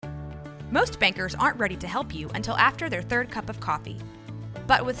Most bankers aren't ready to help you until after their third cup of coffee.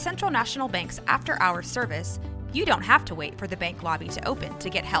 But with Central National Bank's after-hours service, you don't have to wait for the bank lobby to open to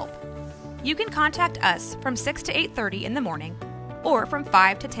get help. You can contact us from 6 to 8:30 in the morning or from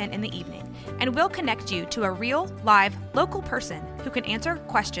 5 to 10 in the evening, and we'll connect you to a real, live, local person who can answer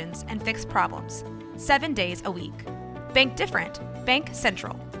questions and fix problems 7 days a week. Bank different. Bank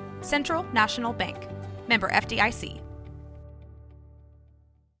Central. Central National Bank. Member FDIC.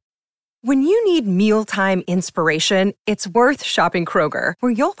 When you need mealtime inspiration, it's worth shopping Kroger,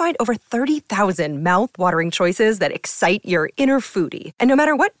 where you'll find over 30,000 mouth-watering choices that excite your inner foodie. And no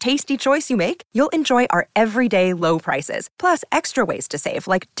matter what tasty choice you make, you'll enjoy our everyday low prices, plus extra ways to save,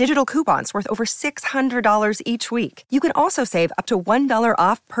 like digital coupons worth over $600 each week. You can also save up to $1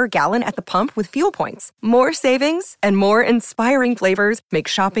 off per gallon at the pump with fuel points. More savings and more inspiring flavors make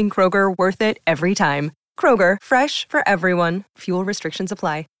shopping Kroger worth it every time. Kroger, fresh for everyone. Fuel restrictions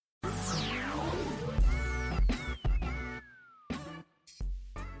apply.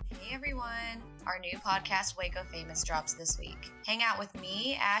 Our new podcast, Waco Famous, drops this week. Hang out with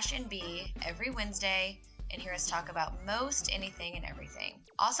me, Ash, and B every Wednesday and hear us talk about most anything and everything.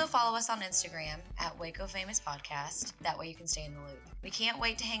 Also follow us on Instagram at Waco Famous Podcast. That way you can stay in the loop. We can't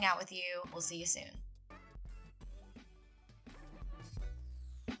wait to hang out with you. We'll see you soon.